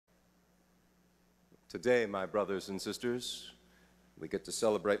Today, my brothers and sisters, we get to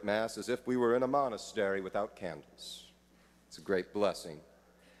celebrate Mass as if we were in a monastery without candles. It's a great blessing.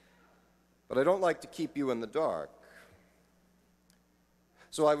 But I don't like to keep you in the dark.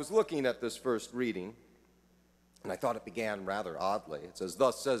 So I was looking at this first reading, and I thought it began rather oddly. It says,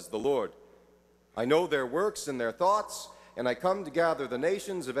 "Thus says the Lord, I know their works and their thoughts, and I come to gather the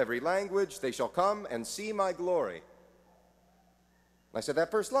nations of every language. They shall come and see my glory." I said,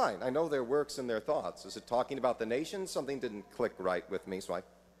 that first line, I know their works and their thoughts. Is it talking about the nations? Something didn't click right with me, so I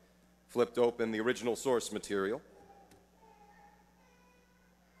flipped open the original source material.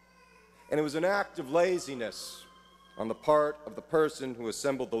 And it was an act of laziness on the part of the person who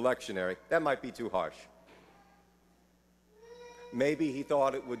assembled the lectionary. That might be too harsh. Maybe he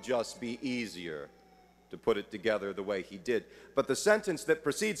thought it would just be easier to put it together the way he did. But the sentence that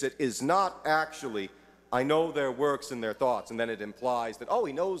precedes it is not actually, I know their works and their thoughts, and then it implies that, oh,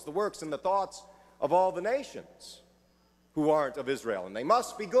 he knows the works and the thoughts of all the nations who aren't of Israel, and they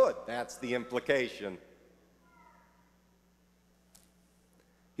must be good. That's the implication.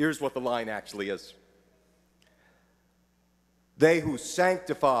 Here's what the line actually is. They who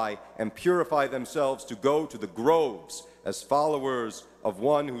sanctify and purify themselves to go to the groves as followers of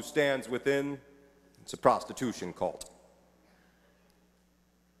one who stands within, it's a prostitution cult.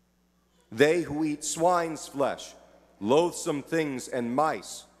 They who eat swine's flesh, loathsome things and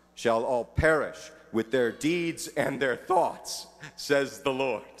mice, shall all perish with their deeds and their thoughts, says the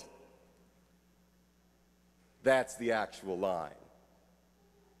Lord. That's the actual line.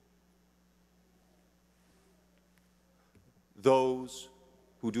 Those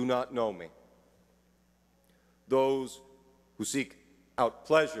who do not know me, those who seek out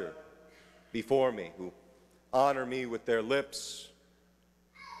pleasure before me, who honor me with their lips,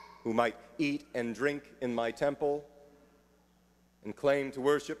 who might eat and drink in my temple and claim to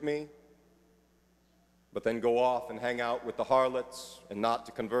worship me, but then go off and hang out with the harlots and not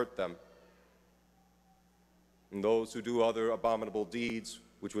to convert them. And those who do other abominable deeds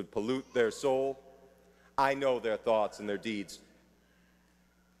which would pollute their soul, I know their thoughts and their deeds,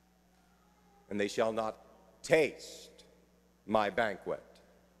 and they shall not taste my banquet.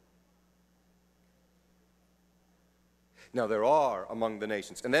 Now there are among the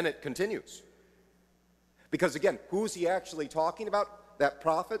nations, and then it continues. Because again, who's he actually talking about? That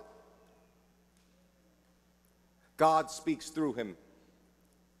prophet? God speaks through him.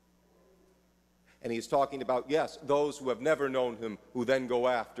 And he's talking about, yes, those who have never known him, who then go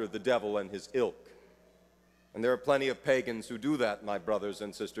after the devil and his ilk. And there are plenty of pagans who do that, my brothers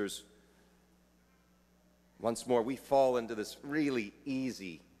and sisters. Once more, we fall into this really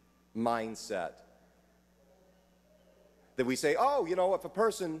easy mindset that we say, oh, you know, if a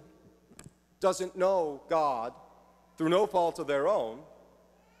person doesn't know God through no fault of their own,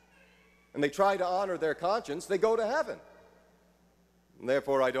 and they try to honor their conscience, they go to heaven. And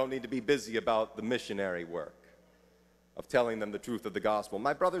therefore, I don't need to be busy about the missionary work of telling them the truth of the gospel.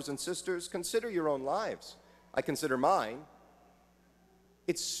 My brothers and sisters, consider your own lives. I consider mine.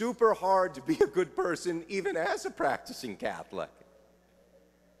 It's super hard to be a good person even as a practicing Catholic.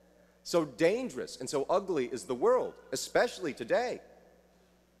 So dangerous and so ugly is the world, especially today.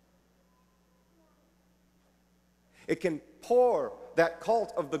 It can pour that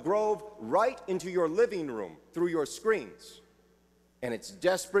cult of the Grove right into your living room through your screens, and it's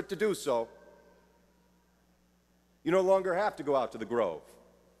desperate to do so. You no longer have to go out to the Grove.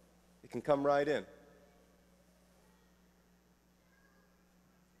 It can come right in.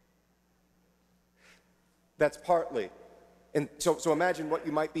 That's partly. And so imagine what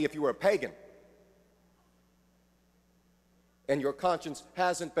you might be if you were a pagan and your conscience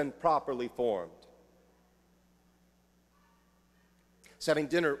hasn't been properly formed. I was having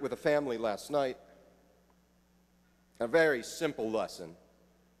dinner with a family last night. A very simple lesson,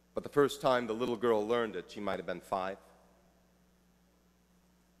 but the first time the little girl learned it, she might have been 5.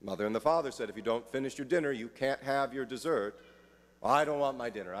 Mother and the father said, if you don't finish your dinner, you can't have your dessert. Well, I don't want my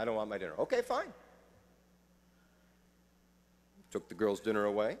dinner. I don't want my dinner. Okay, fine. Took the girl's dinner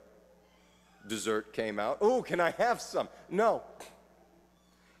away. Dessert came out. Oh, can I have some? No.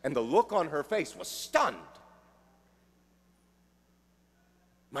 And the look on her face was stunned.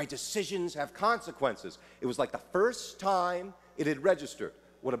 My decisions have consequences. It was like the first time it had registered.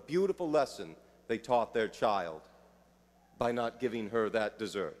 What a beautiful lesson they taught their child by not giving her that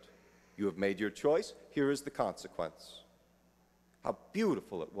dessert. You have made your choice. Here is the consequence. How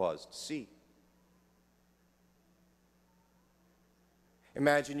beautiful it was to see.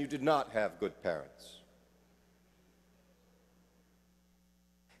 Imagine you did not have good parents.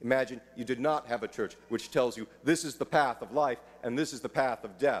 Imagine you did not have a church which tells you this is the path of life and this is the path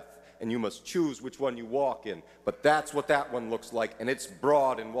of death. and you must choose which one you walk in. But that's what that one looks like, and it's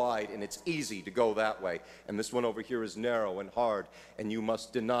broad and wide, and it's easy to go that way. And this one over here is narrow and hard, and you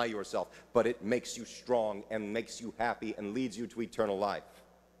must deny yourself. But it makes you strong and makes you happy and leads you to eternal life.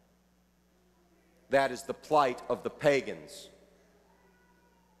 That is the plight of the pagans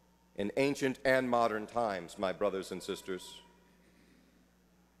in ancient and modern times, my brothers and sisters.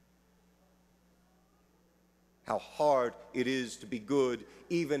 How hard it is to be good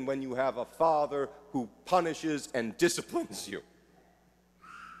even when you have a father who punishes and disciplines you.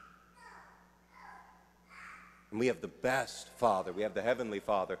 And we have the best Father. We have the Heavenly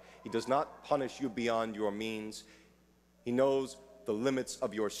Father. He does not punish you beyond your means. He knows the limits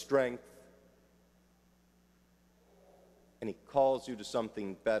of your strength. And He calls you to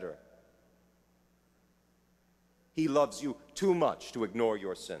something better. He loves you too much to ignore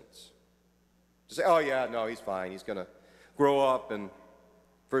your sins. To say, oh yeah, no, he's fine. He's going to grow up, and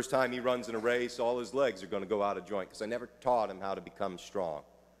first time he runs in a race, all his legs are going to go out of joint because I never taught him how to become strong.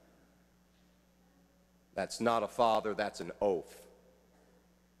 That's not a father, that's an oaf.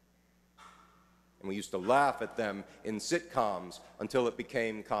 And we used to laugh at them in sitcoms until it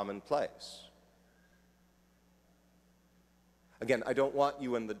became commonplace. Again, I don't want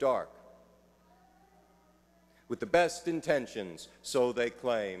you in the dark. With the best intentions, so they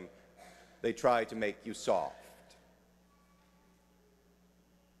claim, they try to make you soft.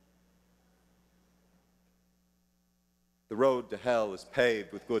 The road to hell is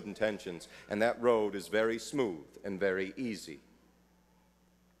paved with good intentions, and that road is very smooth and very easy.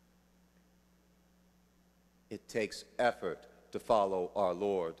 It takes effort to follow our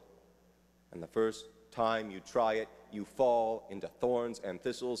Lord, and the first time you try it, you fall into thorns and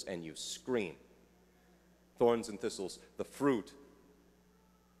thistles and you scream. Thorns and thistles, the fruit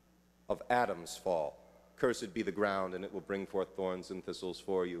of Adam's fall. Cursed be the ground, and it will bring forth thorns and thistles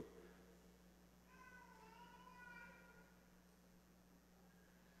for you.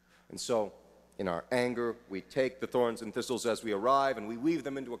 And so, in our anger, we take the thorns and thistles as we arrive, and we weave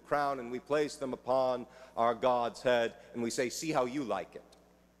them into a crown, and we place them upon our God's head, and we say, see how you like it.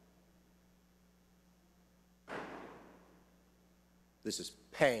 This is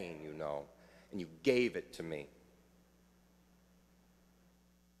pain, you know, and you gave it to me.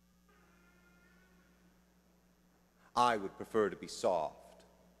 I would prefer to be soft.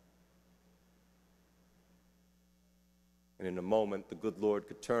 And in a moment, the good Lord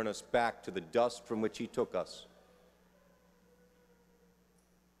could turn us back to the dust from which He took us.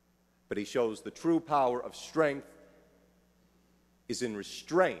 But He shows the true power of strength is in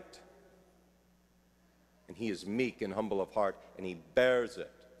restraint. And He is meek and humble of heart, and He bears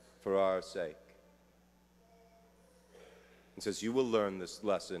it for our sake. And says, you will learn this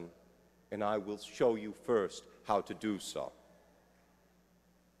lesson, and I will show you first how to do so.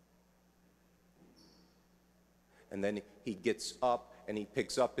 And then He gets up and He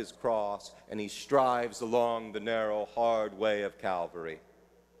picks up His cross and He strives along the narrow, hard way of Calvary.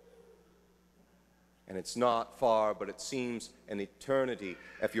 And it's not far, but it seems an eternity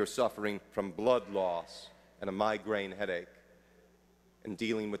if you're suffering from blood loss and a migraine headache and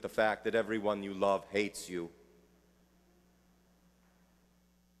dealing with the fact that everyone you love hates you.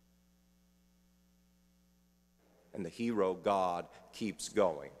 And the hero God keeps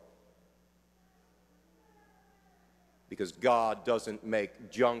going. Because God doesn't make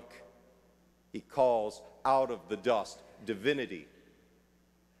junk. He calls out of the dust divinity.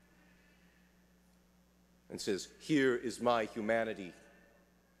 And says, here is my humanity.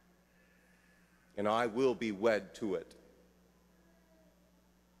 And I will be wed to it.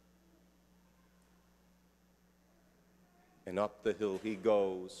 And up the hill He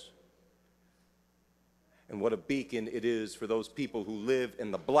goes. And what a beacon it is for those people who live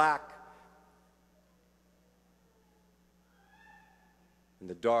in the black, in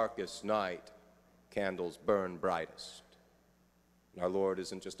the darkest night, candles burn brightest. And our Lord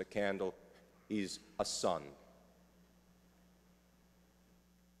isn't just a candle, He's a sun.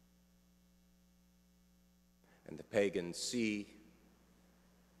 And the pagans see,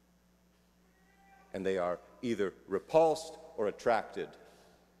 and they are either repulsed or attracted.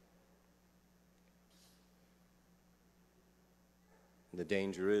 And the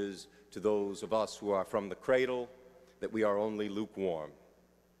danger is to those of us who are from the cradle that we are only lukewarm.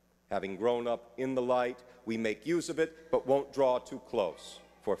 Having grown up in the light, we make use of it, but won't draw too close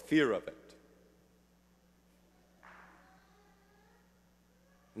for fear of it.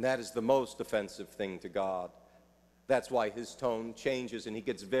 And that is the most offensive thing to God. That's why His tone changes and He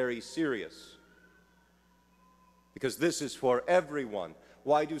gets very serious. Because this is for everyone.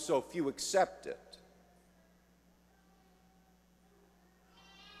 Why do so few accept it?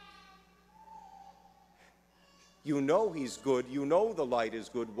 You know he's good. You know the light is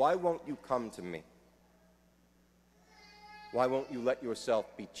good. Why won't you come to me? Why won't you let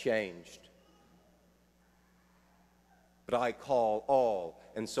yourself be changed? But I call all,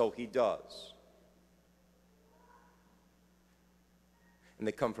 and so he does. And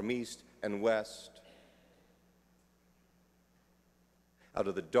they come from east and west, out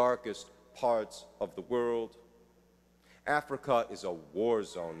of the darkest parts of the world. Africa is a war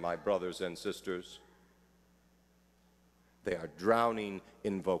zone, my brothers and sisters. They are drowning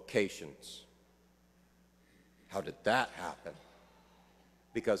in vocations. How did that happen?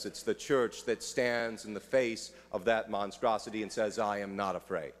 Because it's the church that stands in the face of that monstrosity and says, I am not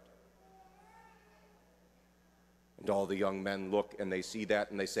afraid. And all the young men look and they see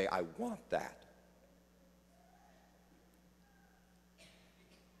that and they say, I want that.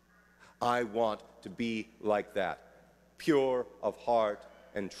 I want to be like that, pure of heart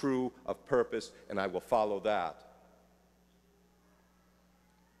and true of purpose, and I will follow that.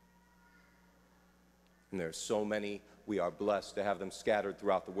 And there are so many, we are blessed to have them scattered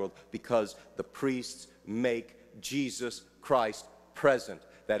throughout the world because the priests make Jesus Christ present.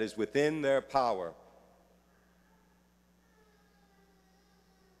 That is within their power.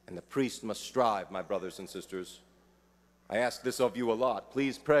 And the priest must strive, my brothers and sisters. I ask this of you a lot.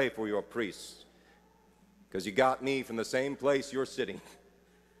 Please pray for your priests, because you got me from the same place you're sitting.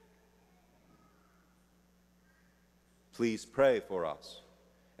 Please pray for us.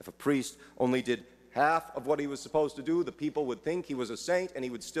 If a priest only did half of what he was supposed to do, the people would think he was a saint and he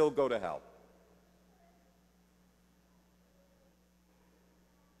would still go to hell.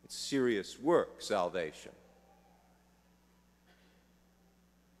 It's serious work, salvation.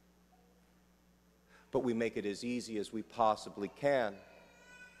 But we make it as easy as we possibly can.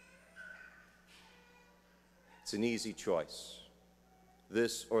 It's an easy choice.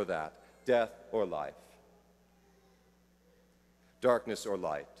 This or that, death or life, darkness or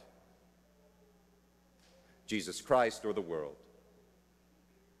light, Jesus Christ or the world.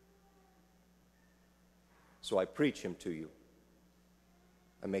 So I preach him to you.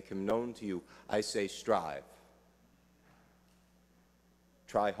 I make him known to you. I say strive.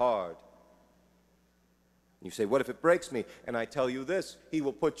 Try hard. You say, what if it breaks me? And I tell you this, he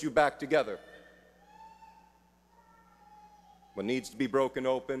will put you back together. What needs to be broken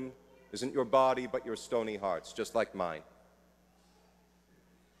open isn't your body, but your stony hearts, just like mine.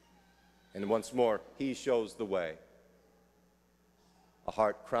 And once more, he shows the way. A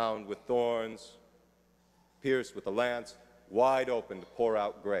heart crowned with thorns, pierced with a lance, wide open to pour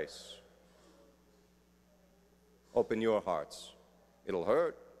out grace. Open your hearts. It'll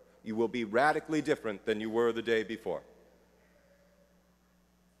hurt. You will be radically different than you were the day before.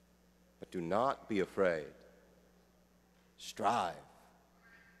 But do not be afraid. Strive.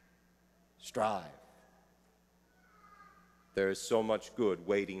 Strive. There is so much good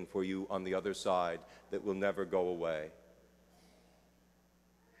waiting for you on the other side that will never go away.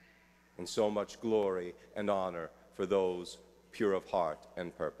 And so much glory and honor for those pure of heart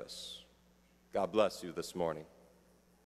and purpose. God bless you this morning.